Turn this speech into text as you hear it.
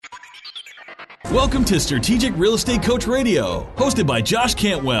Welcome to Strategic Real Estate Coach Radio, hosted by Josh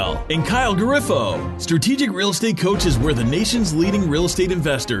Cantwell and Kyle Garifo. Strategic Real Estate Coach is where the nation's leading real estate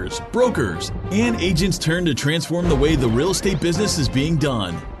investors, brokers, and agents turn to transform the way the real estate business is being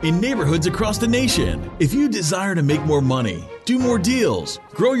done in neighborhoods across the nation. If you desire to make more money, do more deals,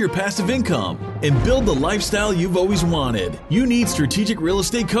 grow your passive income, and build the lifestyle you've always wanted, you need Strategic Real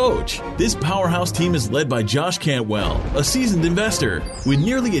Estate Coach. This powerhouse team is led by Josh Cantwell, a seasoned investor with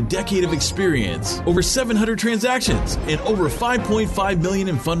nearly a decade of experience, over 700 transactions, and over $5.5 million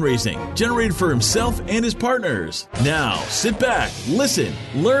in fundraising generated for himself and his partners. Now, sit back, listen,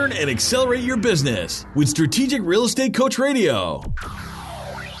 learn, and accelerate your business with Strategic Real Estate Coach Radio.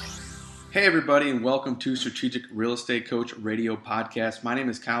 Hey everybody, and welcome to Strategic Real Estate Coach Radio Podcast. My name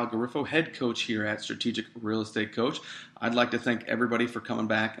is Kyle Garifo, head coach here at Strategic Real Estate Coach. I'd like to thank everybody for coming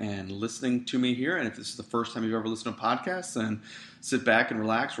back and listening to me here. And if this is the first time you've ever listened to podcasts, then sit back and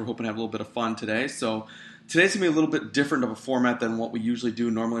relax. We're hoping to have a little bit of fun today. So today's going to be a little bit different of a format than what we usually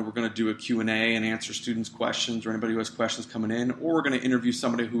do. Normally we're going to do a Q&A and answer students' questions or anybody who has questions coming in, or we're going to interview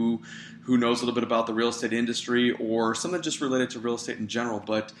somebody who knows a little bit about the real estate industry or something just related to real estate in general.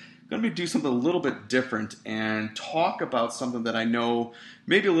 But going to do something a little bit different and talk about something that I know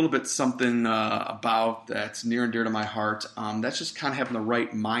maybe a little bit something about that's near and dear to my heart. That's just kind of having the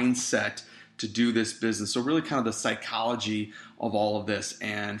right mindset to do this business. So really kind of the psychology of all of this.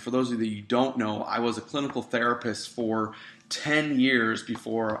 And for those of you that don't know, I was a clinical therapist for 10 years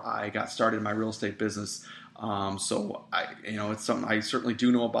before I got started in my real estate business. So it's something I certainly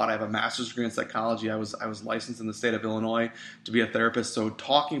do know about. I have a master's degree in psychology. I was licensed in the state of Illinois to be a therapist. So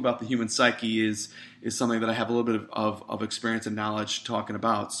talking about the human psyche is something that I have a little bit of experience and knowledge talking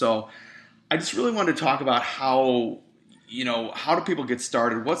about. So I just really wanted to talk about how do people get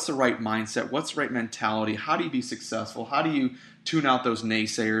started? What's the right mindset? What's the right mentality? How do you be successful? How do you tune out those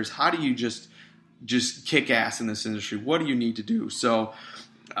naysayers? How do you just kick ass in this industry? What do you need to do? So,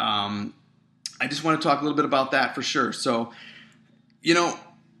 I just want to talk a little bit about that for sure. So,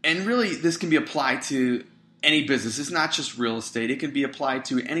 and really this can be applied to any business. It's not just real estate. It can be applied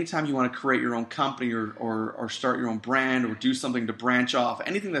to anytime you want to create your own company or start your own brand or do something to branch off.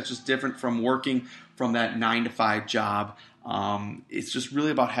 Anything that's just different from working from that 9-to-5 job. It's just really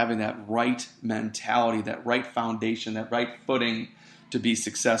about having that right mentality, that right foundation, that right footing to be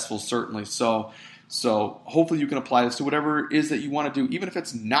successful, certainly. So hopefully you can apply this to whatever it is that you want to do, even if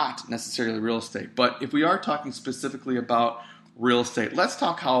it's not necessarily real estate. But if we are talking specifically about real estate, let's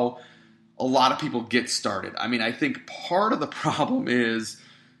talk how a lot of people get started. I mean, I think part of the problem is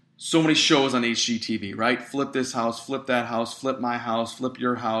so many shows on HGTV, right? Flip this house, flip that house, flip my house, flip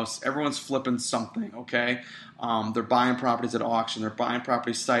your house. Everyone's flipping something, okay? They're buying properties at auction. They're buying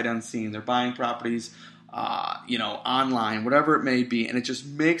properties sight unseen. They're buying properties online, whatever it may be, and it just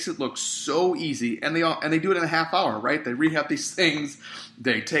makes it look so easy. And they do it in a half hour, right? They rehab these things,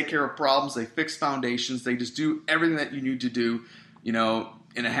 they take care of problems, they fix foundations, they just do everything that you need to do,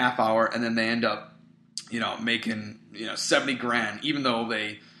 in a half hour, and then they end up, making $70,000, even though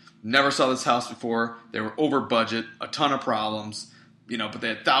they never saw this house before. They were over budget, a ton of problems, but they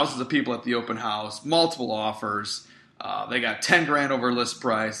had thousands of people at the open house, multiple offers. They got $10,000 over list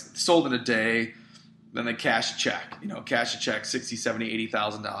price, sold in a day. Then they cash a check, $60,000, $70,000,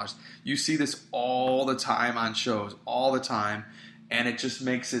 $80,000. You see this all the time on shows, all the time, and it just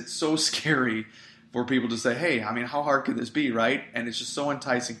makes it so scary for people to say, hey, I mean, how hard could this be, right? And it's just so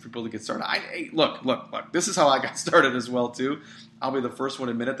enticing for people to get started. Look, this is how I got started as well, too. I'll be the first one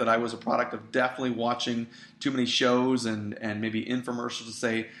to admit it, that I was a product of definitely watching too many shows and maybe infomercials to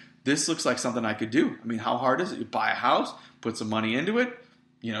say, this looks like something I could do. I mean, how hard is it? You buy a house, put some money into it,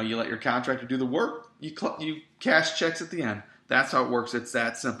 you let your contractor do the work, you cash checks at the end. That's how it works. It's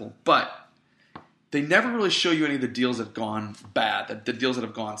that simple. But they never really show you any of the deals that have gone bad, the deals that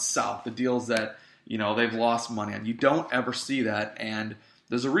have gone south, the deals that, they've lost money on. You don't ever see that, and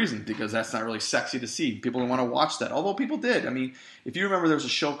there's a reason, because that's not really sexy to see. People don't want to watch that, although people did. I mean, if you remember, there was a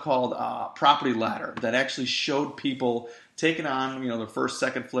show called Property Ladder that actually showed people taking on, the first,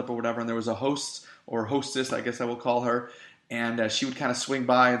 second flip or whatever, and there was a host or hostess, I guess I will call her, and she would kind of swing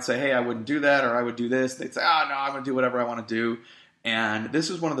by and say, hey, I wouldn't do that, or I would do this. They'd say, no, I'm going to do whatever I want to do. And this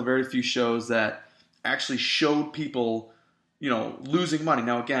was one of the very few shows that actually showed people, losing money.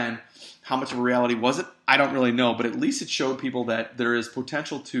 Now, again, how much of a reality was it? I don't really know, but at least it showed people that there is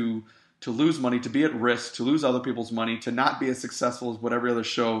potential to lose money, to be at risk, to lose other people's money, to not be as successful as whatever other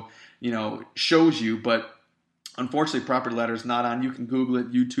show, shows you. But unfortunately, Property Ladder is not on. You can Google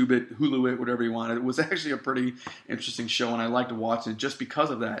it, YouTube it, Hulu it, whatever you want. It was actually a pretty interesting show, and I liked to watch it just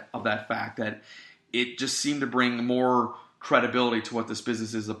because of that fact that it just seemed to bring more credibility to what this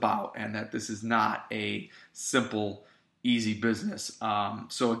business is about, and that this is not a simple, easy business.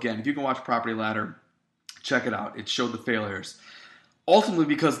 So again, if you can watch Property Ladder, check it out. It showed the failures. Ultimately,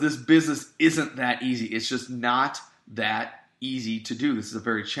 because this business isn't that easy. It's just not that easy to do. This is a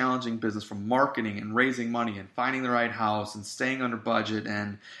very challenging business, from marketing and raising money and finding the right house and staying under budget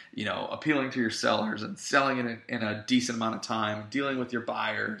and, appealing to your sellers and selling in a decent amount of time, dealing with your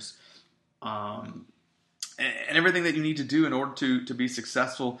buyers, and everything that you need to do in order to be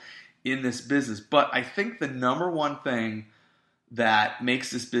successful in this business. But I think the number one thing that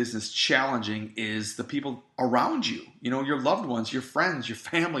makes this business challenging is the people around you. Your loved ones, your friends, your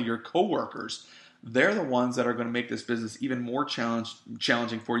family, your coworkers. They're the ones that are going to make this business even more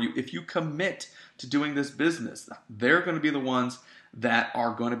challenging for you if you commit to doing this business. They're going to be the ones that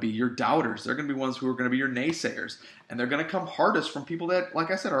are going to be your doubters. They're going to be ones who are going to be your naysayers. And they're going to come hardest from people that,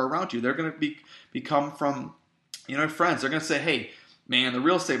 like I said, are around you. They're going to come from, friends. They're going to say, hey, man, the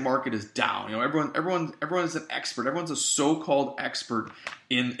real estate market is down. Everyone is an expert. Everyone's a so-called expert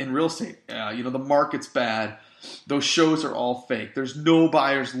in real estate. The market's bad. Those shows are all fake. There's no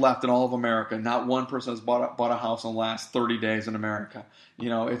buyers left in all of America. Not one person has bought a house in the last 30 days in America.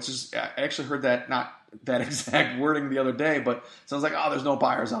 It's just, I actually heard that, not that exact wording the other day, but it sounds like, there's no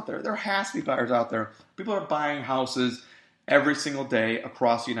buyers out there. There has to be buyers out there. People are buying houses every single day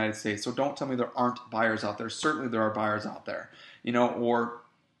across the United States. So don't tell me there aren't buyers out there. Certainly there are buyers out there. Or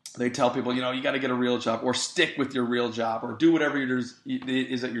they tell people, you got to get a real job, or stick with your real job, or do whatever it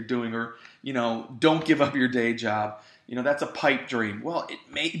is that you're doing, or, don't give up your day job. That's a pipe dream. Well, it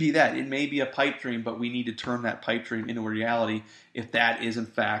may be that. It may be a pipe dream, but we need to turn that pipe dream into a reality if that is, in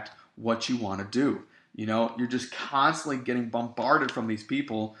fact, what you want to do. You're just constantly getting bombarded from these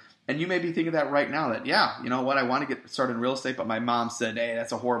people. And you may be thinking that right now, that, I want to get started in real estate, but my mom said, hey,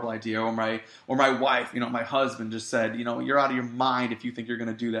 that's a horrible idea. Or my wife, my husband just said, you're out of your mind if you think you're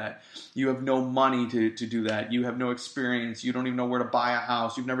going to do that. You have no money to do that. You have no experience. You don't even know where to buy a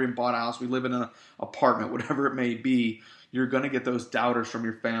house. You've never even bought a house. We live in an apartment, whatever it may be. You're going to get those doubters from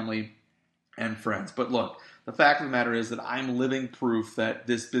your family and friends. But look, the fact of the matter is that I'm living proof that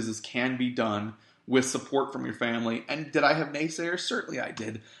this business can be done with support from your family. And did I have naysayers? Certainly I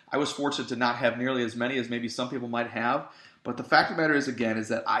did. I was fortunate to not have nearly as many as maybe some people might have. But the fact of the matter is, again, is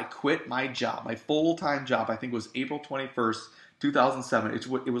that I quit my job, my full-time job. I think it was April 21st, 2007.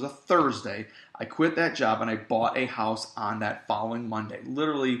 It was a Thursday. I quit that job and I bought a house on that following Monday.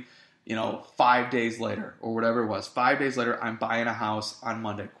 Literally, 5 days later or whatever it was. 5 days later, I'm buying a house on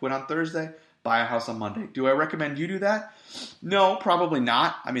Monday. Quit on Thursday, buy a house on Monday. Do I recommend you do that? No, probably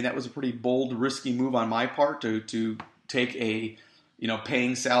not. I mean, that was a pretty bold, risky move on my part to take a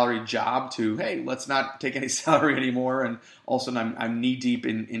paying salary job to, hey, let's not take any salary anymore. And also, I'm knee deep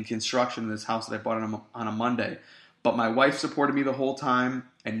in construction in this house that I bought on a Monday. But my wife supported me the whole time,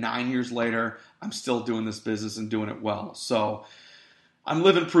 and 9 years later, I'm still doing this business and doing it well. So I'm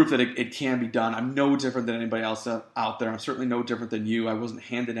living proof that it can be done. I'm no different than anybody else out there. I'm certainly no different than you. I wasn't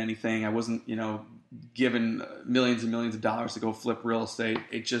handed anything. I wasn't, given millions and millions of dollars to go flip real estate.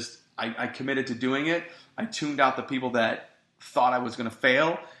 It just, I committed to doing it. I tuned out the people that thought I was going to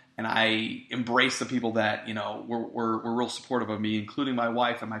fail, and I embraced the people that, were real supportive of me, including my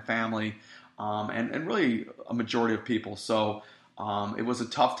wife and my family, and really a majority of people. So it was a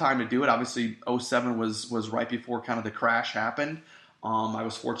tough time to do it. Obviously, 2007 was right before kind of the crash happened. I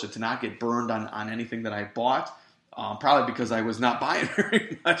was fortunate to not get burned on anything that I bought, probably because I was not buying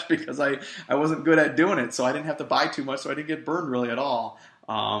very much, because I wasn't good at doing it. So I didn't have to buy too much, so I didn't get burned really at all.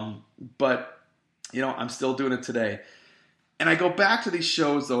 But I'm still doing it today. And I go back to these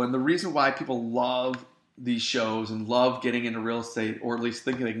shows, though, and the reason why people love these shows and love getting into real estate, or at least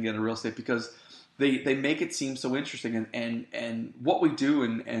thinking they can get into real estate, because they make it seem so interesting. And what we do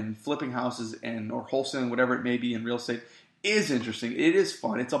and flipping houses or wholesaling, whatever it may be in real estate, is interesting. It is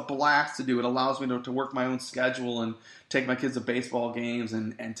fun. It's a blast to do. It allows me to work my own schedule and take my kids to baseball games.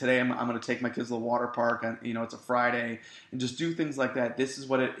 And today I'm going to take my kids to the water park. And, it's a Friday, and just do things like that. This is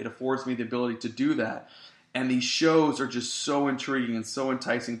what it affords me the ability to do that. And these shows are just so intriguing and so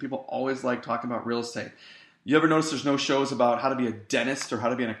enticing. People always like talking about real estate. You ever notice there's no shows about how to be a dentist or how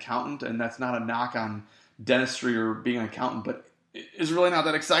to be an accountant? And that's not a knock on dentistry or being an accountant, but it's really not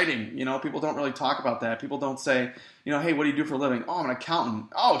that exciting. People don't really talk about that. People don't say, hey, what do you do for a living? Oh, I'm an accountant.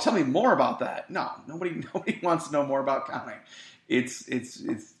 Oh, tell me more about that. No, nobody wants to know more about accounting. It's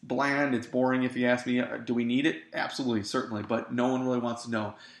bland. It's boring. If you ask me, do we need it? Absolutely, certainly. But no one really wants to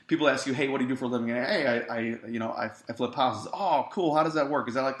know. People ask you, hey, what do you do for a living? And, hey, I flip houses. Oh, cool. How does that work?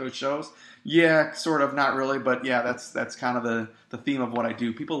 Is that like those shows? Yeah, sort of. Not really, but yeah, that's kind of the theme of what I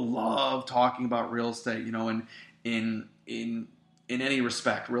do. People love talking about real estate, and in in any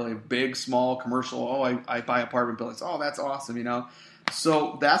respect, really. Big, small, commercial. Oh, I buy apartment buildings. Oh, that's awesome,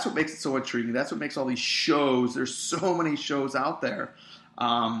 So that's what makes it so intriguing. That's what makes all these shows. There's so many shows out there.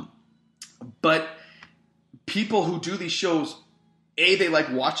 But people who do these shows, A, they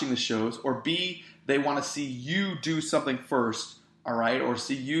like watching the shows, or B, they want to see you do something first, all right, or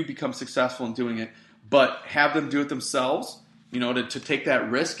see you become successful in doing it, but have them do it themselves, to take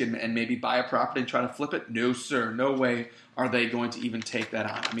that risk and maybe buy a property and try to flip it. No, sir. No way are they going to even take that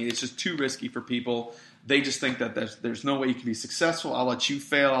on. I mean, it's just too risky for people. They just think that there's no way you can be successful. I'll let you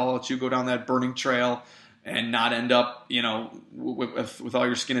fail. I'll let you go down that burning trail and not end up, with all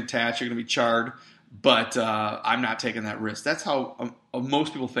your skin attached. You're going to be charred. But I'm not taking that risk. That's how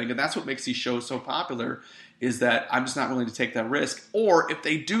most people think, and that's what makes these shows so popular, is that I'm just not willing to take that risk. Or if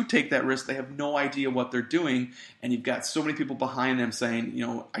they do take that risk, they have no idea what they're doing, and you've got so many people behind them saying,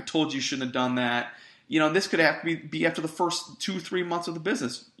 I told you shouldn't have done that. This could have to be after the first 2-3 months of the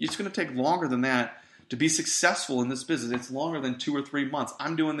business. It's going to take longer than that to be successful in this business. It's longer than 2 or 3 months.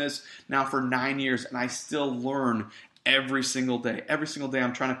 I'm doing this now for 9 years, and I still learn every single day. Every single day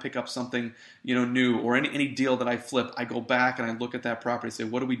I'm trying to pick up something, new, or any deal that I flip. I go back and I look at that property and say,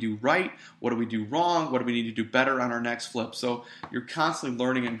 what do we do right? What do we do wrong? What do we need to do better on our next flip? So you're constantly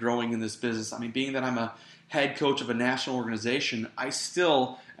learning and growing in this business. I mean, being that I'm a head coach of a national organization, I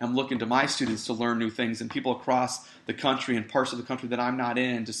still am looking to my students to learn new things, and people across the country and parts of the country that I'm not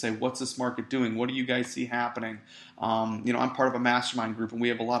in to say, what's this market doing? What do you guys see happening? I'm part of a mastermind group, and we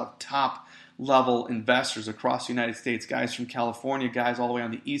have a lot of top level investors across the United States, guys from California, guys all the way on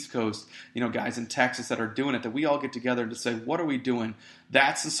the East Coast, guys in Texas that are doing it, that we all get together to say, what are we doing?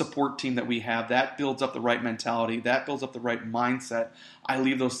 That's the support team that we have. That builds up the right mentality. That builds up the right mindset. I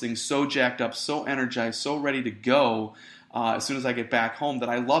leave those things so jacked up, so energized, so ready to go as soon as I get back home that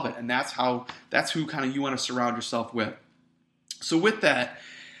I love it. And that's who kind of you want to surround yourself with. So with that,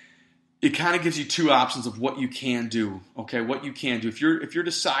 it kind of gives you two options of what you can do. Okay, what you can do if you're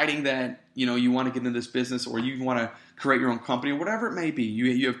deciding that you want to get into this business, or you want to create your own company, or whatever it may be.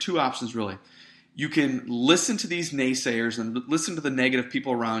 You have two options really. You can listen to these naysayers and listen to the negative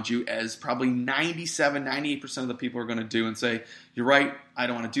people around you, as probably 98% of the people are going to do, and say, you're right, I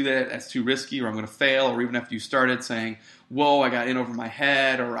don't want to do that, that's too risky, or I'm going to fail, or even after you started saying, whoa, I got in over my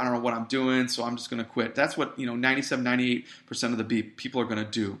head, or I don't know what I'm doing, so I'm just going to quit. That's what 98% of the people are going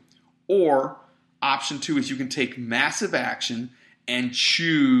to do. Or option two is you can take massive action and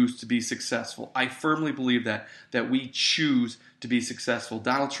choose to be successful. I firmly believe that we choose to be successful.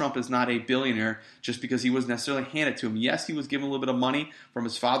 Donald Trump is not a billionaire just because he wasn't necessarily handed to him. Yes, he was given a little bit of money from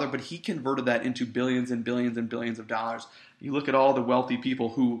his father, but he converted that into billions and billions and billions of dollars. You look at all the wealthy people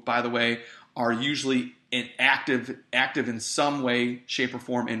who, by the way, are usually active in some way, shape, or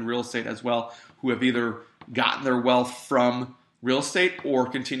form in real estate as well, who have either gotten their wealth from real estate or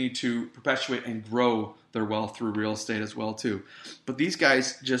continue to perpetuate and grow their wealth through real estate as well too. But these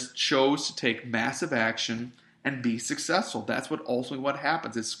guys just chose to take massive action and be successful. That's what ultimately what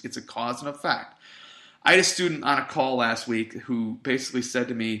happens. It's a cause and effect. I had a student on a call last week who basically said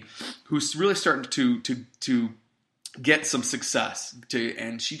to me, who's really starting to get some success,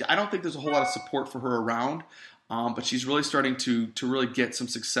 and I don't think there's a whole lot of support for her around. But she's really starting to really get some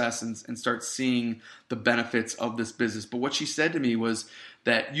success and start seeing the benefits of this business. But what she said to me was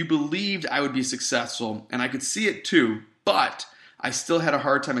that you believed I would be successful, and I could see it too, but I still had a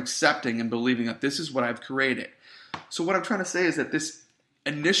hard time accepting and believing that this is what I've created. So what I'm trying to say is that this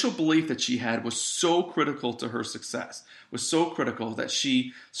initial belief that she had was so critical to her success, was so critical that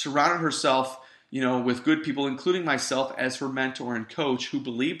she surrounded herself with good people, including myself as her mentor and coach, who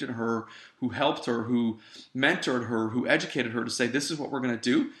believed in her, who helped her, who mentored her, who educated her to say, this is what we're going to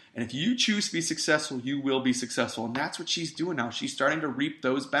do. And if you choose to be successful, you will be successful. And that's what she's doing now. She's starting to reap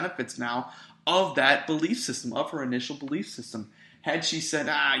those benefits now of that belief system, of her initial belief system. Had she said,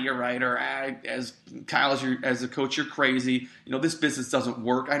 you're right, or as Kyle, as a coach, you're crazy, this business doesn't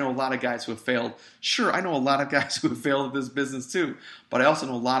work. I know a lot of guys who have failed. Sure, I know a lot of guys who have failed at this business too, but I also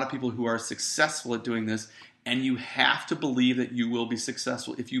know a lot of people who are successful at doing this, and you have to believe that you will be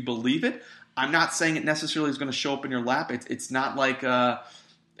successful. If you believe it, I'm not saying it necessarily is going to show up in your lap. It's not like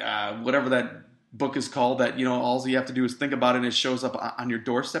whatever that book is called that, all you have to do is think about it and it shows up on your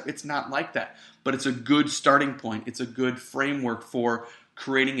doorstep. It's not like that, but it's a good starting point. It's a good framework for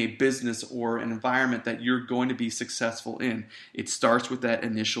creating a business or an environment that you're going to be successful in. It starts with that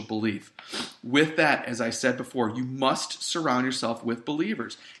initial belief. With that, as I said before, you must surround yourself with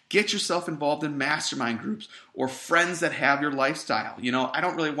believers. Get yourself involved in mastermind groups or friends that have your lifestyle. I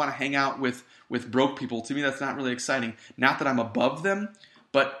don't really want to hang out with broke people. To me, that's not really exciting. Not that I'm above them,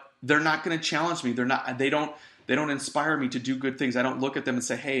 but they're not going to challenge me. They don't They don't inspire me to do good things. I don't look at them and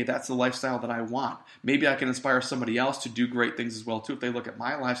say, hey, that's the lifestyle that I want. Maybe I can inspire somebody else to do great things as well too if they look at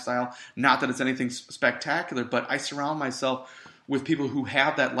my lifestyle. Not that it's anything spectacular, but I surround myself with people who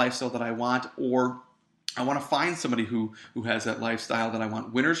have that lifestyle that I want, or I want to find somebody who has that lifestyle that I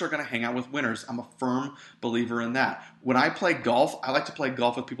want. Winners are going to hang out with winners. I'm a firm believer in that. When I play golf, I like to play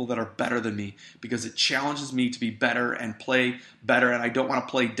golf with people that are better than me because it challenges me to be better and play better, and I don't want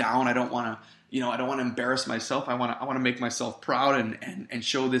to play down. I don't want to I don't want to embarrass myself. I want to make myself proud and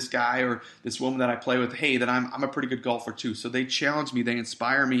show this guy or this woman that I play with, hey, that I'm a pretty good golfer too. So they challenge me, they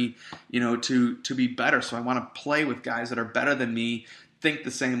inspire me, to be better. So I want to play with guys that are better than me, think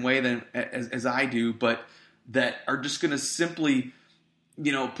the same way as I do, but that are just going to simply,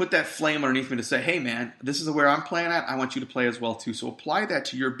 put that flame underneath me to say, hey man, this is where I'm playing at. I want you to play as well too. So apply that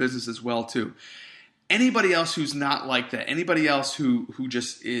to your business as well too. Anybody else who's not like that, anybody else who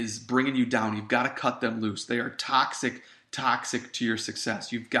just is bringing you down, you've got to cut them loose. They are toxic to your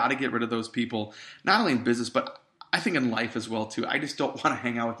success. You've got to get rid of those people, not only in business, but I think in life as well too. I just don't want to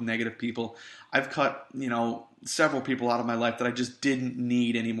hang out with negative people. I've cut, several people out of my life that I just didn't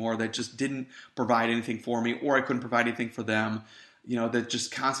need anymore, that just didn't provide anything for me, or I couldn't provide anything for them. That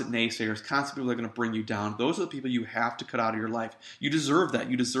just constant naysayers, constant people that are going to bring you down. Those are the people you have to cut out of your life. You deserve that.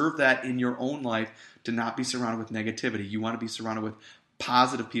 You deserve that in your own life, to not be surrounded with negativity. You want to be surrounded with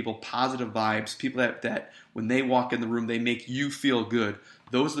positive people, positive vibes, people that when they walk in the room, they make you feel good.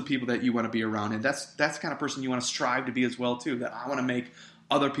 Those are the people that you want to be around. And that's the kind of person you want to strive to be as well too, that I want to make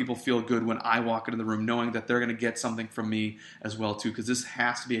other people feel good when I walk into the room, knowing that they're going to get something from me as well too, because this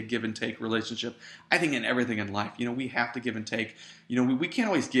has to be a give and take relationship. I think in everything in life, we have to give and take. We can't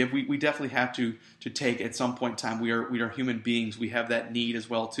always give. We definitely have to take at some point in time. We are human beings. We have that need as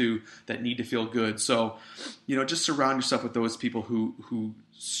well too, that need to feel good. So, just surround yourself with those people who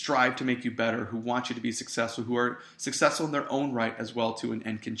strive to make you better, who want you to be successful, who are successful in their own right as well too,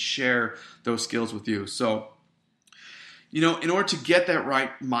 and can share those skills with you. So, in order to get that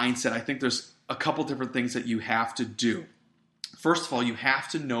right mindset, I think there's a couple different things that you have to do. First of all, you have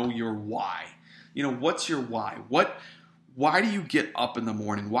to know your why. What's your why? Why do you get up in the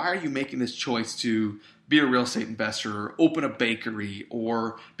morning? Why are you making this choice to be a real estate investor, or open a bakery,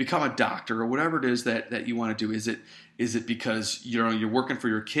 or become a doctor, or whatever it is that you want to do? Is it because you're working for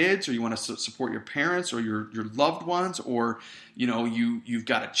your kids, or you want to support your parents or your loved ones, or you've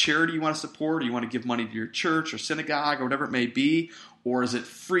got a charity you want to support, or you want to give money to your church or synagogue or whatever it may be? Or is it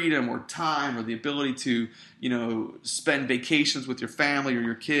freedom or time or the ability to, spend vacations with your family or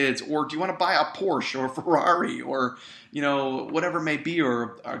your kids? Or do you want to buy a Porsche or a Ferrari or, whatever it may be,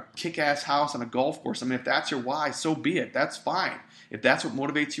 or a kick-ass house on a golf course? I mean, if that's your why, so be it. That's fine. If that's what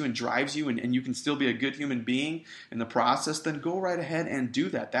motivates you and drives you, and you can still be a good human being in the process, then go right ahead and do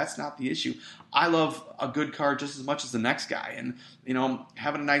that. That's not the issue. I love a good car just as much as the next guy. And,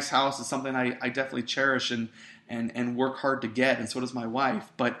 having a nice house is something I definitely cherish and work hard to get, and so does my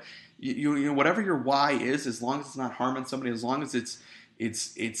wife. But whatever your why is, as long as it's not harming somebody, as long as it's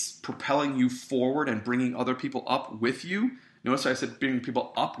propelling you forward and bringing other people up with you. Notice I said bringing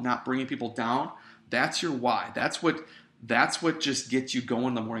people up, not bringing people down. That's your why. That's what just gets you going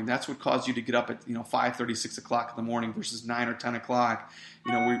in the morning. That's what caused you to get up at 5:30, 6 o'clock in the morning versus 9 or 10 o'clock.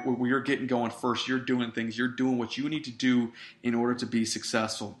 Where you're getting going first. You're doing things. You're doing what you need to do in order to be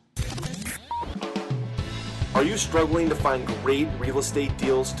successful. Are you struggling to find great real estate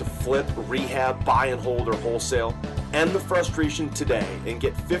deals to flip, rehab, buy and hold, or wholesale? End the frustration today and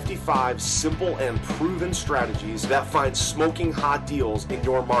get 55 simple and proven strategies that find smoking hot deals in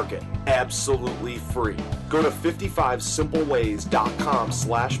your market absolutely free. Go to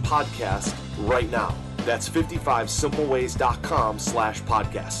 55simpleways.com/podcast right now. That's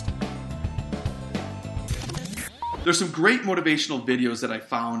 55simpleways.com/podcast. There's some great motivational videos that I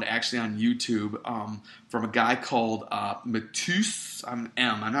found actually on YouTube from a guy called Matus. I'm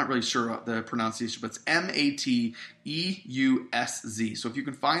not really sure the pronunciation, but it's Mateusz. So if you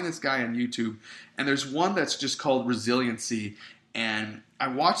can find this guy on YouTube, and there's one that's just called Resiliency, and I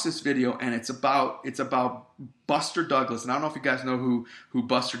watched this video, and it's about Buster Douglas. And I don't know if you guys know who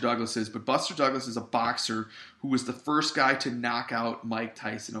Buster Douglas is, but Buster Douglas is a boxer who was the first guy to knock out Mike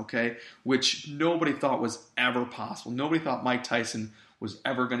Tyson, okay? Which nobody thought was ever possible. Nobody thought Mike Tyson was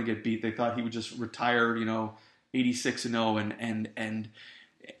ever going to get beat. They thought he would just retire, 86-0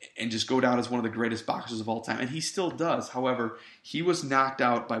 and just go down as one of the greatest boxers of all time. And he still does. However, he was knocked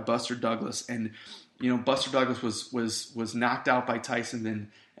out by Buster Douglas, and Buster Douglas was knocked out by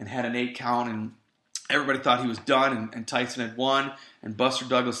Tyson and had an 8 count, and everybody thought he was done, and Tyson had won, and Buster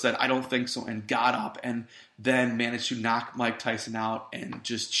Douglas said, I don't think so, and got up, and then managed to knock Mike Tyson out and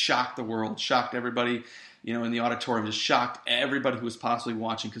just shocked the world, shocked everybody. in the auditorium, just shocked everybody who was possibly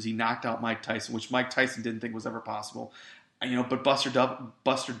watching because he knocked out Mike Tyson, which Mike Tyson didn't think was ever possible. But Buster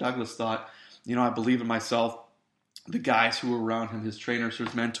Douglas thought, I believe in myself. The guys who were around him, his trainers,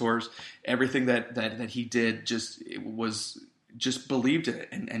 his mentors, everything that he did just believed it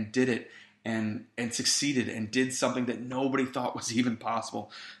and did it and succeeded and did something that nobody thought was even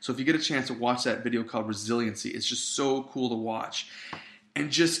possible. So if you get a chance to watch that video called Resiliency, it's just so cool to watch. And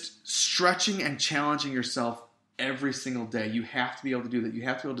just stretching and challenging yourself every single day. You have to be able to do that. You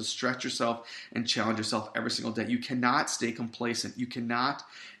have to be able to stretch yourself and challenge yourself every single day. You cannot stay complacent. You cannot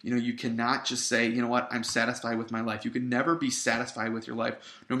just say, you know what, I'm satisfied with my life. You can never be satisfied with your life,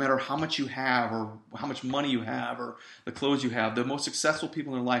 no matter how much you have or how much money you have or the clothes you have. The most successful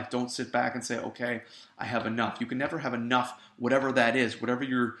people in their life don't sit back and say, okay, I have enough. You can never have enough, whatever that is, whatever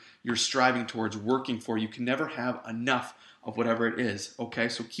you're striving towards, working for. You can never have enough of whatever it is, okay?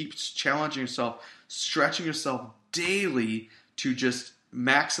 So keep challenging yourself, stretching yourself daily to just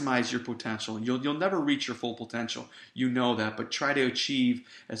maximize your potential. You'll never reach your full potential. You know that, but try to achieve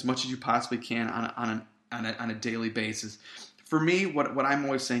as much as you possibly can on a daily basis. For me, what I'm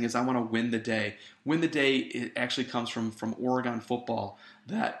always saying is I want to win the day. Win the day, it actually comes from Oregon football.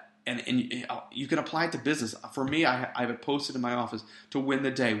 And you can apply it to business. For me, I have it posted in my office to win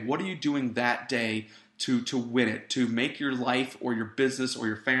the day. What are you doing that day to win it, to make your life or your business or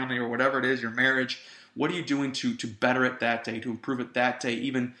your family or whatever it is, your marriage? What are you doing to better it that day, to improve it that day,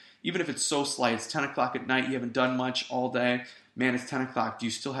 even if it's so slight? It's 10 o'clock at night, you haven't done much all day. Man, it's 10 o'clock. Do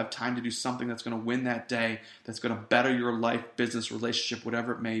you still have time to do something that's going to win that day, that's going to better your life, business, relationship,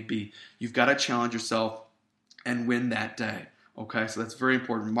 whatever it may be? You've got to challenge yourself and win that day. Okay, so that's very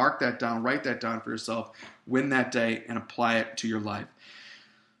important. Mark that down, write that down for yourself, win that day, and apply it to your life.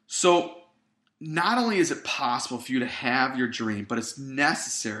 So not only is it possible for you to have your dream, but it's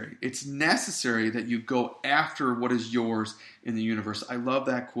necessary. It's necessary that you go after what is yours in the universe. I love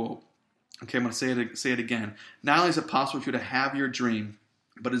that quote. Okay, I'm going to say it again. Not only is it possible for you to have your dream,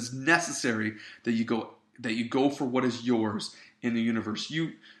 but it's necessary that you go for what is yours in the universe.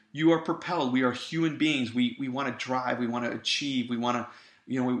 You are propelled. We are human beings. We want to drive. We want to achieve. We want to,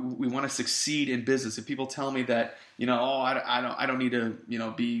 we want to succeed in business. If people tell me that, I don't need to,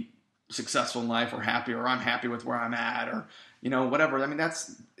 be successful in life or happy, or I'm happy with where I'm at, or, whatever. I mean,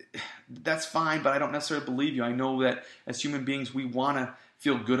 that's fine, but I don't necessarily believe you. I know that as human beings, we want to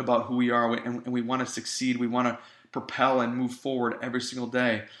feel good about who we are, and we want to succeed. We want to propel and move forward every single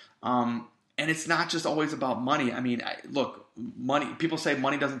day. And it's not just always about money. I mean, look, money. People say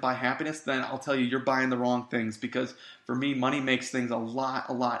money doesn't buy happiness. Then I'll tell you, you're buying the wrong things, because for me, money makes things a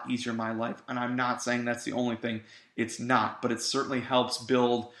lot easier in my life. And I'm not saying that's the only thing. It's not, but it certainly helps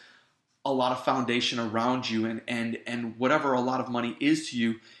build a lot of foundation around you, and whatever a lot of money is to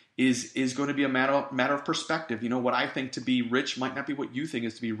you is going to be a matter of perspective. What I think to be rich might not be what you think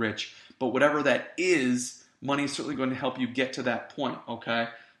is to be rich, but whatever that is, money is certainly going to help you get to that point, okay?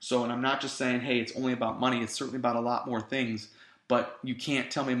 So, and I'm not just saying, hey, it's only about money. It's certainly about a lot more things, but you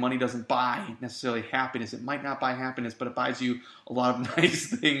can't tell me money doesn't buy necessarily happiness. It might not buy happiness, but it buys you a lot of nice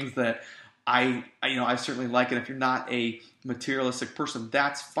things that I certainly like. And if you're not a materialistic person,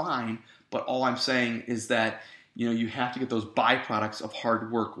 that's fine. But all I'm saying is that, you have to get those byproducts of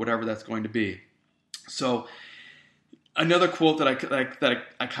hard work, whatever that's going to be. So another quote that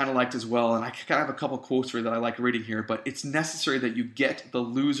I kind of liked as well, and I kind of have a couple quotes for you that I like reading here, but it's necessary that you get the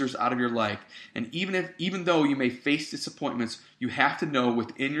losers out of your life. And even though you may face disappointments, you have to know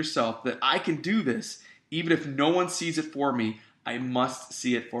within yourself that I can do this. Even if no one sees it for me, I must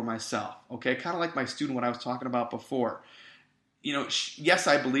see it for myself. Okay, kind of like my student, what I was talking about before. Yes,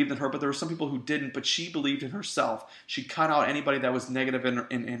 I believed in her, but there were some people who didn't, but she believed in herself. She cut out anybody that was negative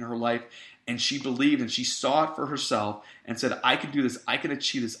in her life, and she believed, and she saw it for herself and said, I can do this, I can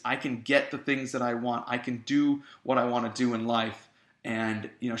achieve this, I can get the things that I want, I can do what I want to do in life.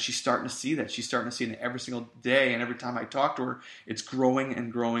 And, she's starting to see that. She's starting to see it every single day, and every time I talk to her, it's growing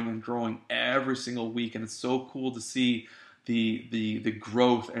and growing and growing every single week, and it's so cool to see the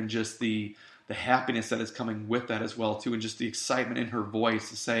growth and just the happiness that is coming with that as well too, and just the excitement in her voice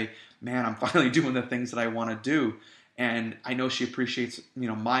to say, man, I'm finally doing the things that I want to do. And I know she appreciates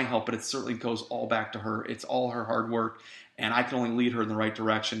my help, but it certainly goes all back to her. It's all her hard work, and I can only lead her in the right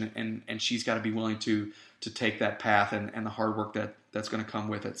direction, and she's got to be willing to take that path and the hard work that's going to come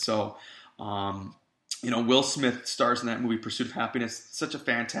with it. So Will Smith stars in that movie, Pursuit of Happiness. Such a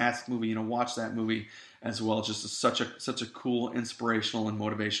fantastic movie. Watch that movie as well. Just such a cool, inspirational, and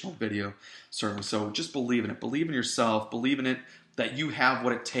motivational video, certainly. So just believe in it. Believe in yourself. Believe in it that you have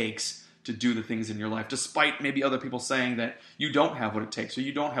what it takes to do the things in your life, despite maybe other people saying that you don't have what it takes, or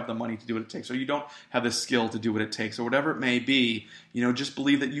you don't have the money to do what it takes, or you don't have the skill to do what it takes, or whatever it may be. Just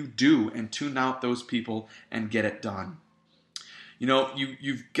believe that you do, and tune out those people and get it done.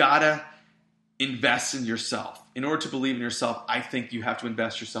 You've got to invest in yourself. In order to believe in yourself, I think you have to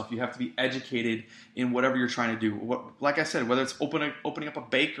invest yourself. You have to be educated in whatever you're trying to do. Like I said, whether it's opening up a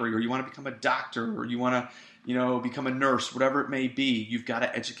bakery, or you want to become a doctor, or you want to become a nurse, whatever it may be, you've got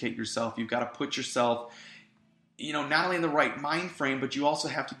to educate yourself. You've got to put yourself, not only in the right mind frame, but you also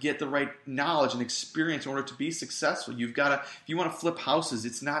have to get the right knowledge and experience in order to be successful. You've got to, if you want to flip houses,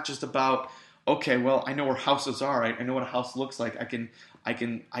 it's not just about, okay, well, I know where houses are. I know what a house looks like. I can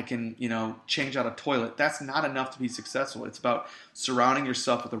change out a toilet. That's not enough to be successful. It's about surrounding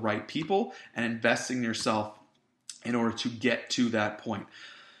yourself with the right people and investing in yourself in order to get to that point.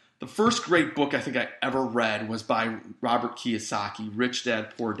 The first great book I think I ever read was by Robert Kiyosaki, Rich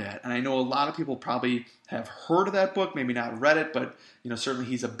Dad, Poor Dad. And I know a lot of people probably have heard of that book, maybe not read it, but certainly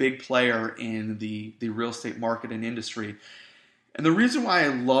he's a big player in the real estate market and industry. And the reason why I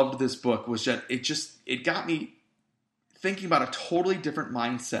loved this book was that it got me thinking about a totally different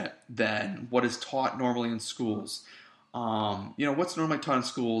mindset than what is taught normally in schools. What's normally taught in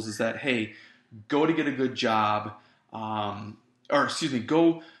schools is that, hey, go to get a good job, go to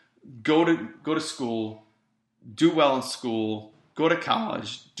school, do well in school, go to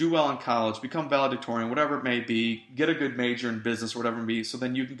college, do well in college, become valedictorian, whatever it may be, get a good major in business, whatever it may be, so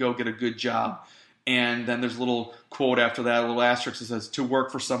then you can go get a good job. And then there's a little quote after that, a little asterisk that says, to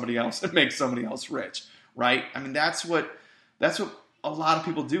work for somebody else and make somebody else rich, right? I mean, that's what a lot of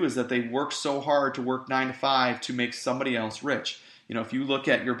people do, is that they work so hard to work 9 to 5 to make somebody else rich. If you look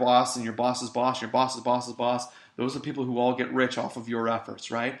at your boss and your boss's boss, your boss's boss's boss, those are people who all get rich off of your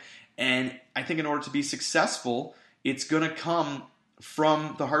efforts, right? And I think in order to be successful, it's going to come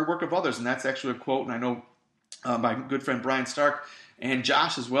from the hard work of others. And that's actually a quote, and I know my good friend Brian Stark and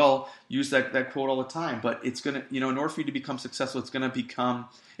Josh as well use that quote all the time. But it's going to, in order for you to become successful, it's going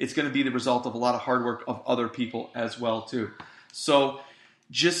to be the result of a lot of hard work of other people as well too. So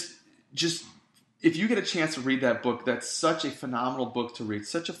just if you get a chance to read that book, that's such a phenomenal book to read,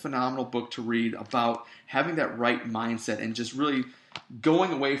 about having that right mindset and just really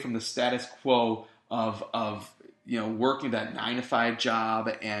going away from the status quo of working that 9 to 5 job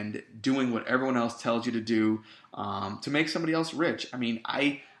and doing what everyone else tells you to do to make somebody else rich. I mean,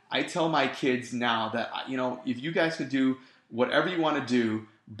 I tell my kids now that, if you guys could do whatever you want to do,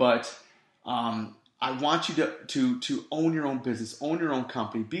 but I want you to own your own business, own your own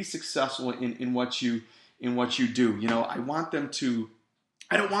company, be successful in what you do. I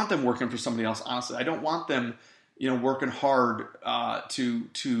don't want them working for somebody else. Honestly, I don't want them, working hard to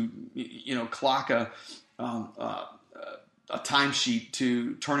clock a timesheet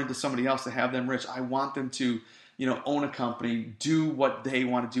to turn into somebody else to have them rich. I want them to, own a company, do what they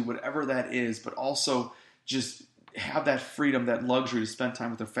want to do, whatever that is, but also just have that freedom, that luxury to spend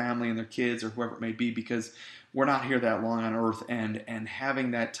time with their family and their kids or whoever it may be, because we're not here that long on earth, and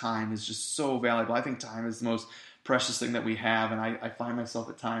having that time is just so valuable. I think time is the most precious thing that we have, and I find myself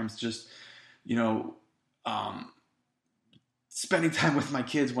at times just, spending time with my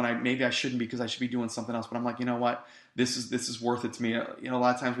kids when maybe I shouldn't, because I should be doing something else. But I'm like, you know what? This is worth it to me. A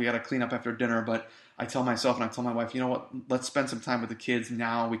lot of times we got to clean up after dinner, but I tell myself and I tell my wife, you know what? Let's spend some time with the kids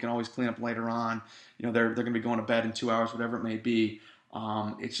now. We can always clean up later on. They're going to be going to bed in 2 hours, whatever it may be.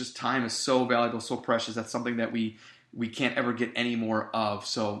 It's just, time is so valuable, so precious. That's something that we can't ever get any more of.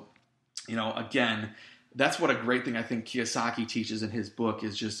 So, again, that's what a great thing I think Kiyosaki teaches in his book,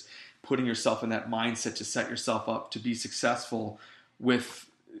 is just putting yourself in that mindset to set yourself up to be successful with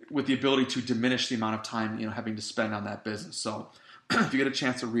the ability to diminish the amount of time, having to spend on that business. So if you get a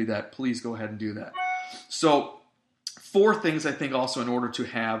chance to read that, please go ahead and do that. So 4 things I think also in order to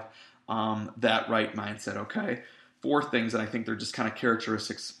have that right mindset, okay? 4 things that I think they're just kind of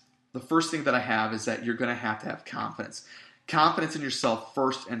characteristics. The first thing that I have is that you're going to have confidence. Confidence in yourself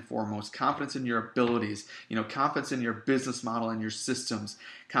first and foremost. Confidence in your abilities. Confidence in your business model and your systems.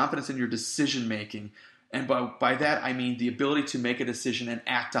 Confidence in your decision making. And by that, I mean the ability to make a decision and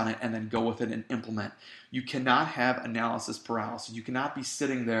act on it and then go with it and implement. You cannot have analysis paralysis. You cannot be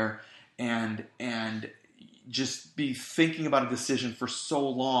sitting there and just be thinking about a decision for so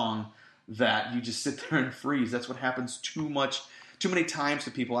long that you just sit there and freeze. That's what happens too many times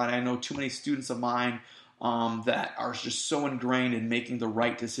to people. And I know too many students of mine that are just so ingrained in making the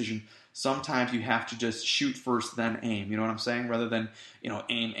right decision. Sometimes you have to just shoot first, then aim. You know what I'm saying? Rather than,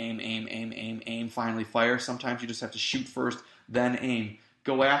 aim, finally fire. Sometimes you just have to shoot first, then aim.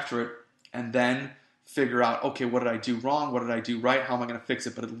 Go after it, and then figure out, okay, what did I do wrong? What did I do right? How am I going to fix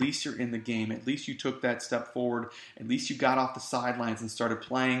it? But at least you're in the game. At least you took that step forward. At least you got off the sidelines and started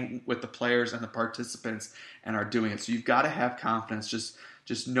playing with the players and the participants and are doing it. So you've got to have confidence,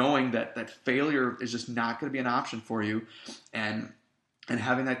 just knowing that failure is just not going to be an option for you. And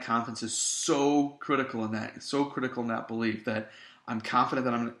having that confidence is so critical in that belief that I'm confident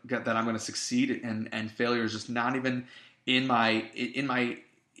that I'm going to succeed, and failure is just not even in my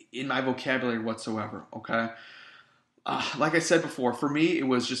vocabulary whatsoever. Okay. Like I said before, for me, it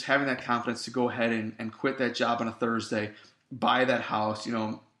was just having that confidence to go ahead and quit that job on a Thursday, buy that house,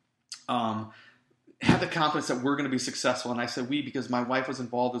 have the confidence that we're going to be successful. And I said we, because my wife was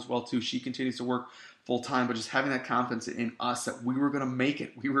involved as well too. She continues to work full time, but just having that confidence in us that we were going to make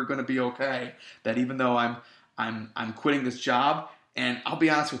it, we were going to be okay. That even though I'm quitting this job, and I'll be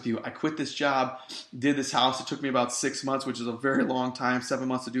honest with you, I quit this job, did this house. It took me about 6 months, which is a very long time. 7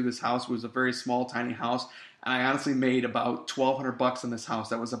 months to do this house. It was a very small, tiny house. And I honestly made about $1,200 on this house.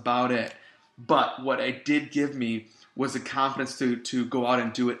 That was about it. But what it did give me was the confidence to go out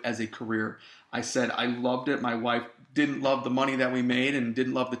and do it as a career. I said I loved it. My wife didn't love the money that we made and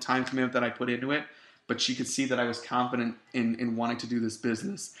didn't love the time commitment that I put into it. But she could see that I was confident in wanting to do this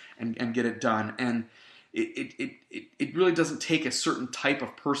business and get it done. And it really doesn't take a certain type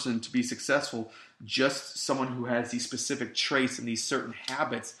of person to be successful, just someone who has these specific traits and these certain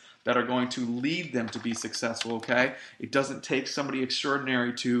habits that are going to lead them to be successful, okay? It doesn't take somebody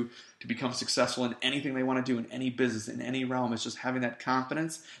extraordinary to become successful in anything they want to do, in any business, in any realm. It's just having that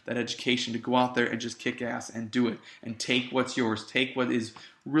confidence, that education to go out there and just kick ass and do it and take what's yours. Take what is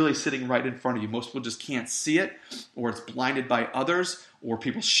really sitting right in front of you. Most people just can't see it, or it's blinded by others, or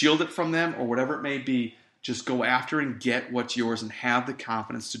people shield it from them, or whatever it may be. Just go after and get what's yours and have the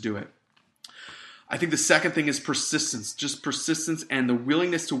confidence to do it. I think the second thing is persistence. Just persistence and the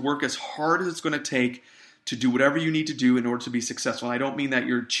willingness to work as hard as it's going to take to do whatever you need to do in order to be successful. And I don't mean that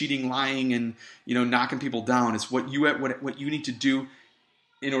you're cheating, lying, and knocking people down. It's what you need to do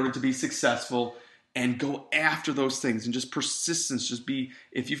in order to be successful, and go after those things. And just persistence. Just be,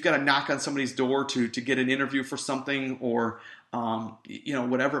 if you've got to knock on somebody's door to get an interview for something, or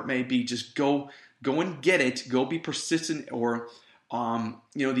whatever it may be, just go and get it. Go be persistent. Or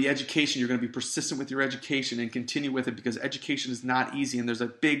the education, you're going to be persistent with your education and continue with it, because education is not easy and there's a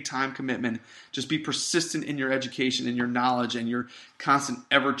big time commitment. Just be persistent in your education and your knowledge and your constant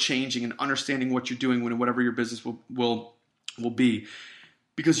ever changing and understanding what you're doing when whatever your business will be.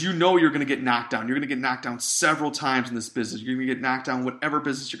 Because you're going to get knocked down. You're going to get knocked down several times in this business. You're going to get knocked down whatever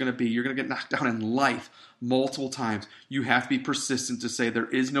business you're going to be. You're going to get knocked down in life multiple times. You have to be persistent to say, there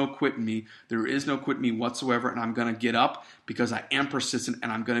is no quitting me. There is no quitting me whatsoever, and I'm going to get up because I am persistent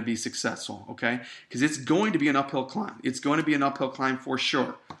and I'm going to be successful, okay? Because it's going to be an uphill climb. It's going to be an uphill climb for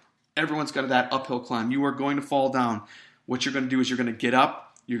sure. Everyone's got that uphill climb. You are going to fall down. What you're going to do is you're going to get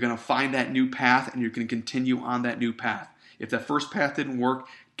up, you're going to find that new path, and you're going to continue on that new path. If that first path didn't work,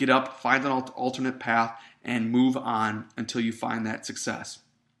 get up, find an alternate path, and move on until you find that success.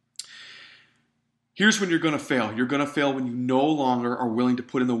 Here's when you're going to fail. You're going to fail when you no longer are willing to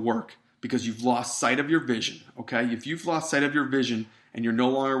put in the work because you've lost sight of your vision, okay? If you've lost sight of your vision and you're no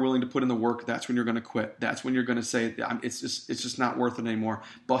longer willing to put in the work, that's when you're going to quit. That's when you're going to say, it's just not worth it anymore.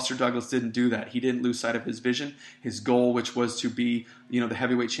 Buster Douglas didn't do that. He didn't lose sight of his vision, his goal, which was to be, the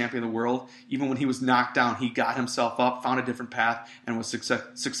heavyweight champion of the world. Even when he was knocked down, he got himself up, found a different path, and was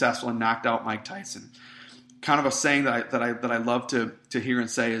successful and knocked out Mike Tyson. Kind of a saying that I love to hear and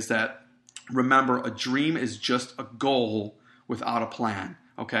say is that, remember, a dream is just a goal without a plan.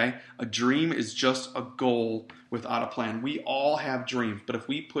 Okay? A dream is just a goal without a plan. We all have dreams, but if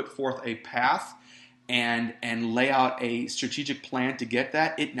we put forth a path and lay out a strategic plan to get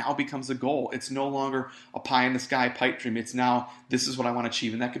that, it now becomes a goal. It's no longer a pie-in-the-sky pipe dream. It's now, this is what I want to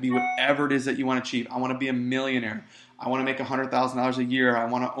achieve. And that could be whatever it is that you want to achieve. I want to be a millionaire. I want to make $100,000 a year. I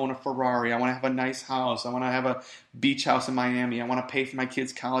want to own a Ferrari. I want to have a nice house. I want to have a beach house in Miami. I want to pay for my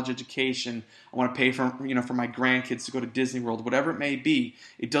kids' college education. I want to pay for my grandkids to go to Disney World. Whatever it may be,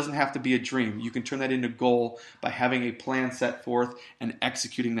 it doesn't have to be a dream. You can turn that into a goal by having a plan set forth and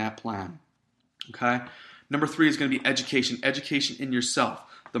executing that plan. Okay? Number 3 is going to be education. Education in yourself.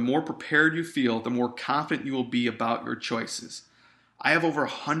 The more prepared you feel, the more confident you will be about your choices. I have over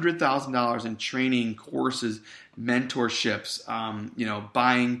 $100,000 in training, courses, mentorships,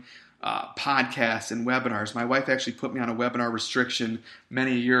 buying podcasts and webinars. My wife actually put me on a webinar restriction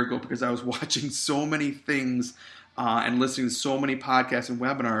many a year ago because I was watching so many things and listening to so many podcasts and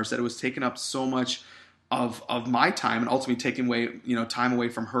webinars that it was taking up so much of my time and ultimately taking away, time away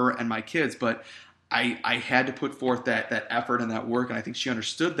from her and my kids. But I had to put forth that effort and that work, and I think she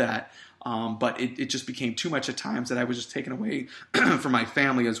understood that. But it just became too much at times that I was just taken away from my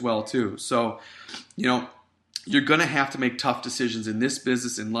family as well too. So, you're going to have to make tough decisions in this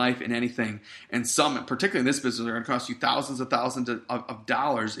business, in life, in anything. And some, particularly in this business, are going to cost you thousands of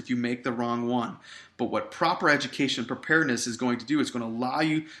dollars if you make the wrong one. But what proper education preparedness is going to do is going to allow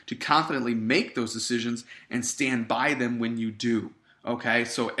you to confidently make those decisions and stand by them when you do. Okay,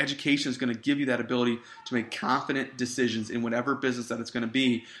 so education is going to give you that ability to make confident decisions in whatever business that it's going to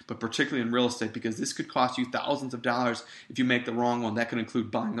be, but particularly in real estate, because this could cost you thousands of dollars if you make the wrong one. That could include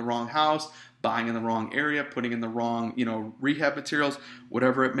buying the wrong house, buying in the wrong area, putting in the wrong, rehab materials,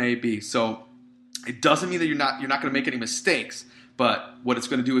 whatever it may be. So it doesn't mean that you're not going to make any mistakes, but what it's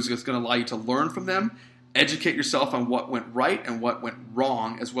going to do is it's going to allow you to learn from them, educate yourself on what went right and what went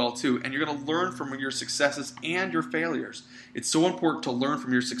wrong as well too, and you're going to learn from your successes and your failures. It's so important to learn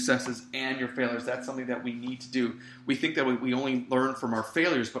from your successes and your failures. That's something that we need to do. We think that we only learn from our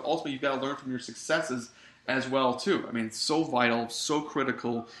failures, but ultimately you've got to learn from your successes as well too. I mean, it's so vital, so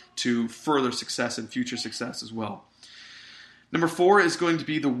critical to further success and future success as well. Number 4 is going to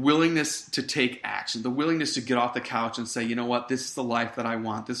be the willingness to take action, the willingness to get off the couch and say, you know what, this is the life that I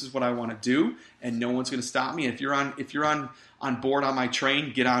want. This is what I want to do, and no one's going to stop me. If you're on board on my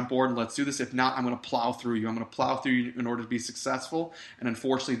train, get on board and let's do this. If not, I'm going to plow through you. I'm going to plow through you in order to be successful. And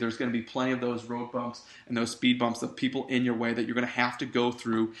unfortunately, there's going to be plenty of those road bumps and those speed bumps of people in your way that you're going to have to go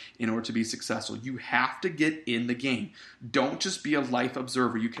through in order to be successful. You have to get in the game. Don't just be a life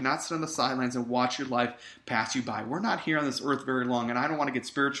observer. You cannot sit on the sidelines and watch your life pass you by. We're not here on this earth very long, and I don't want to get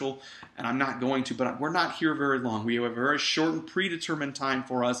spiritual, and I'm not going to, but we're not here very long. We have a very short and predetermined time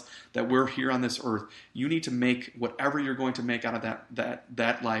for us that we're here on this earth. You need to make whatever you're going to make out of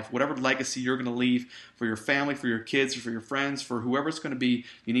that life, whatever legacy you're going to leave for your family, for your kids, or for your friends, for whoever it's going to be.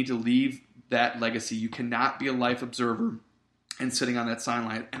 You need to leave that legacy. You cannot be a life observer and sitting on that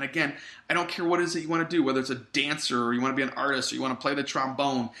sideline. And again, I don't care what it is that you want to do, whether it's a dancer or you want to be an artist or you want to play the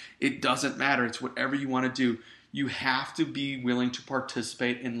trombone. It doesn't matter. It's whatever you want to do. You have to be willing to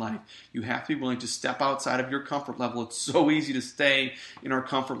participate in life. You have to be willing to step outside of your comfort level. It's so easy to stay in our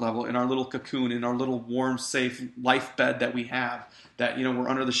comfort level, in our little cocoon, in our little warm, safe life bed that we have. That we're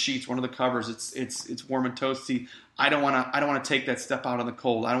under the sheets, we're under the covers. It's warm and toasty. I don't want to take that step out in the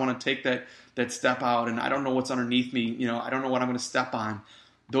cold. I don't want to take that step out, and I don't know what's underneath me. I don't know what I'm going to step on.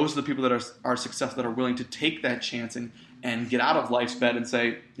 Those are the people that are successful, that are willing to take that chance and get out of life's bed and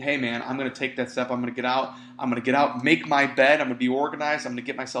say, hey man, I'm going to take that step. I'm going to get out, make my bed. I'm going to be organized. I'm going to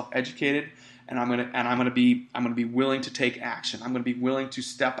get myself educated, and I'm going to be willing to take action. I'm going to be willing to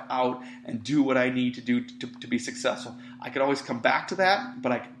step out and do what I need to do to be successful. I could always come back to that,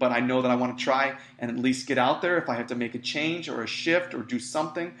 but I know that I want to try and at least get out there. If I have to make a change or a shift or do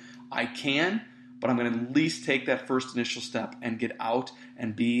something, I can. But I'm going to at least take that first initial step and get out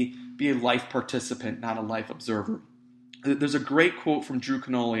and be a life participant, not a life observer. There's a great quote from Drew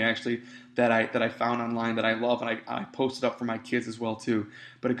Canole, actually, that I found online that I love, and I posted up for my kids as well too.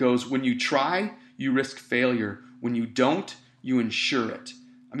 But it goes, when you try, you risk failure. When you don't, you ensure it.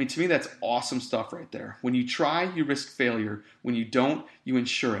 I mean, to me, that's awesome stuff right there. When you try, you risk failure. When you don't, you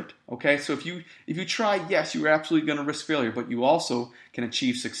ensure it. Okay, so if you try, yes, you're absolutely going to risk failure, but you also can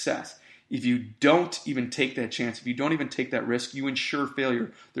achieve success. If you don't even take that chance, if you don't even take that risk, you ensure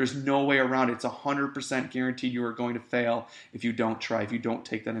failure. There's no way around it. It's 100% guaranteed you are going to fail if you don't try, if you don't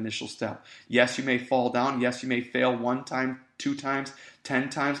take that initial step. Yes, you may fall down. Yes, you may fail 1 time, 2 times, 10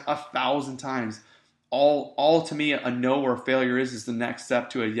 times, 1,000 times. All to me, a no or a failure is the next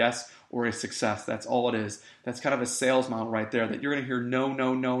step to a yes or a success. That's all it is. That's kind of a sales model right there, that you're going to hear no,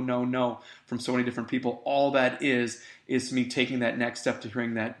 no, no, no, no from so many different people. All that is me taking that next step to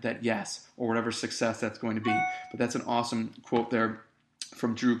hearing that yes or whatever success that's going to be. But that's an awesome quote there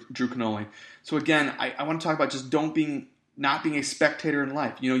from Drew Canole. So again, I want to talk about just not being a spectator in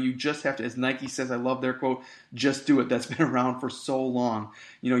life. You just have to, as Nike says, I love their quote, just do it. That's been around for so long.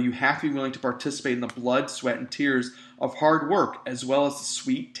 You have to be willing to participate in the blood, sweat, and tears of hard work, as well as the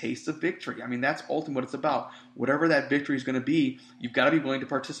sweet taste of victory. I mean, that's ultimately what it's about. Whatever that victory is going to be, you've got to be willing to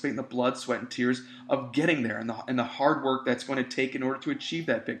participate in the blood, sweat, and tears of getting there, and the hard work that's going to take in order to achieve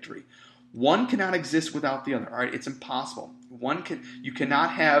that victory. One cannot exist without the other. All right, it's impossible. You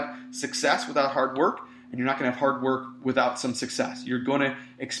cannot have success without hard work, and you're not going to have hard work without some success. You're going to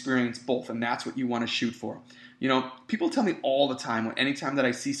experience both, and that's what you want to shoot for. People tell me all the time, anytime that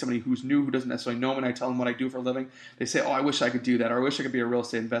I see somebody who's new, who doesn't necessarily know me, and I tell them what I do for a living, they say, oh, I wish I could do that, or I wish I could be a real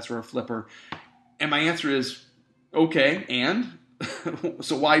estate investor or a flipper. And my answer is, okay, and?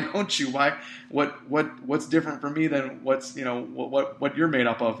 So why don't you? What's different for me than what you're made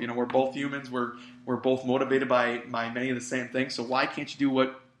up of? We're both humans. We're We're both motivated by many of the same things. So why can't you do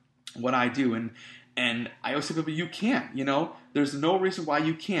what I do? And I always say to people, you can. There's no reason why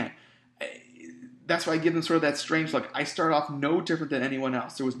you can't. That's why I give them sort of that strange look. I start off no different than anyone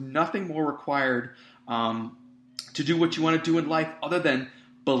else. There was nothing more required to do what you want to do in life other than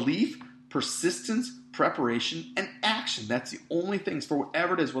belief, persistence, preparation, and action. That's the only things for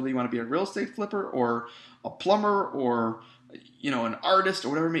whatever it is, whether you want to be a real estate flipper or a plumber or an artist or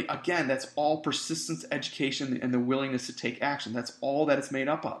whatever it may be. Again, that's all persistence, education, and the willingness to take action. That's all that it's made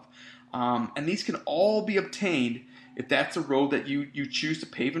up of. And these can all be obtained if that's a road that you choose to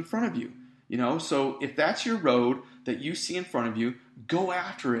pave in front of you. So if that's your road that you see in front of you, go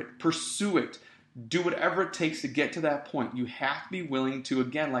after it, pursue it, do whatever it takes to get to that point. You have to be willing to,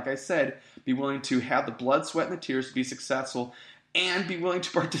 again, like I said, be willing to have the blood, sweat, and the tears to be successful, and be willing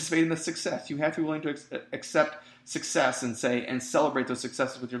to participate in the success. You have to be willing to accept success and celebrate those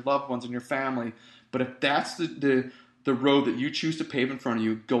successes with your loved ones and your family. But if that's the road that you choose to pave in front of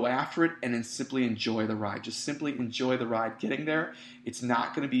you, go after it and then simply enjoy the ride. Just simply enjoy the ride. Getting there, it's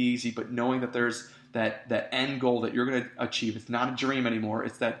not going to be easy, but knowing that there's that end goal that you're going to achieve. It's not a dream anymore.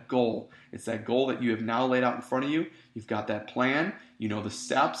 It's that goal. It's that goal that you have now laid out in front of you. You've got that plan. You know the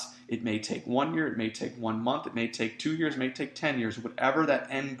steps. It may take 1 year. It may take 1 month. It may take 2 years. It may take 10 years. Whatever that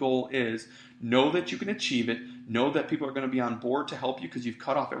end goal is, know that you can achieve it. Know that people are going to be on board to help you because you've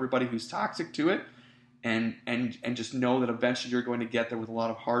cut off everybody who's toxic to it. And just know that eventually you're going to get there with a lot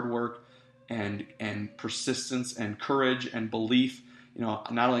of hard work and persistence and courage and belief, not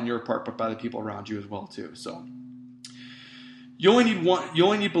only on your part, but by the people around you as well too. So you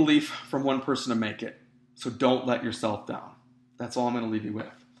only need belief from one person to make it. So don't let yourself down. That's all I'm going to leave you with.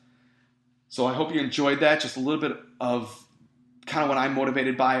 So I hope you enjoyed that. Just a little bit of kind of what I'm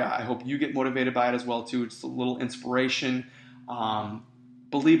motivated by. I hope you get motivated by it as well too. It's a little inspiration.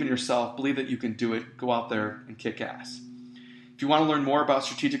 Believe in yourself. Believe that you can do it. Go out there and kick ass. If you want to learn more about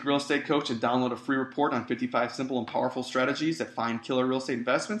Strategic Real Estate Coach and download a free report on 55 simple and powerful strategies that find killer real estate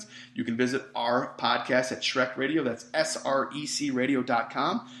investments, you can visit our podcast at Shrek Radio. That's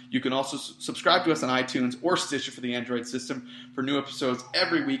SRECradio.com. You can also subscribe to us on iTunes or Stitcher for the Android system for new episodes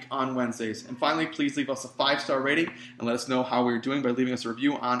every week on Wednesdays. And finally, please leave us a 5-star rating and let us know how we're doing by leaving us a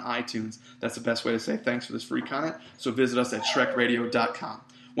review on iTunes. That's the best way to say thanks for this free content. So visit us at ShrekRadio.com.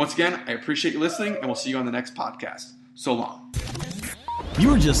 Once again, I appreciate you listening, and we'll see you on the next podcast. So long. You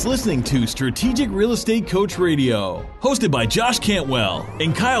were just listening to Strategic Real Estate Coach Radio, hosted by Josh Cantwell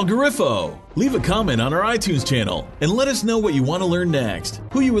and Kyle Garifo. Leave a comment on our iTunes channel and let us know what you want to learn next,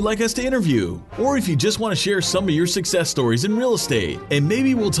 who you would like us to interview, or if you just want to share some of your success stories in real estate, and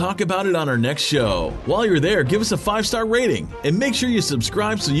maybe we'll talk about it on our next show. While you're there, give us a 5-star rating and make sure you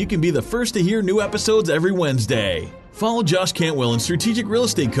subscribe so you can be the first to hear new episodes every Wednesday. Follow Josh Cantwell and Strategic Real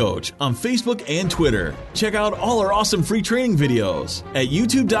Estate Coach on Facebook and Twitter. Check out all our awesome free training videos at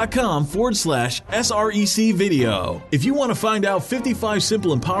youtube.com/SREC video. If you want to find out 55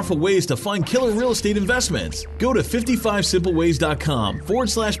 simple and powerful ways to find killer real estate investments, go to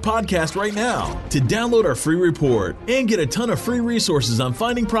 55simpleways.com/podcast right now to download our free report and get a ton of free resources on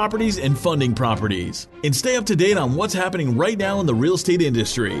finding properties and funding properties. And stay up to date on what's happening right now in the real estate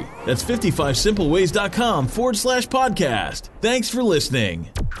industry. That's 55simpleways.com/podcast. Thanks for listening.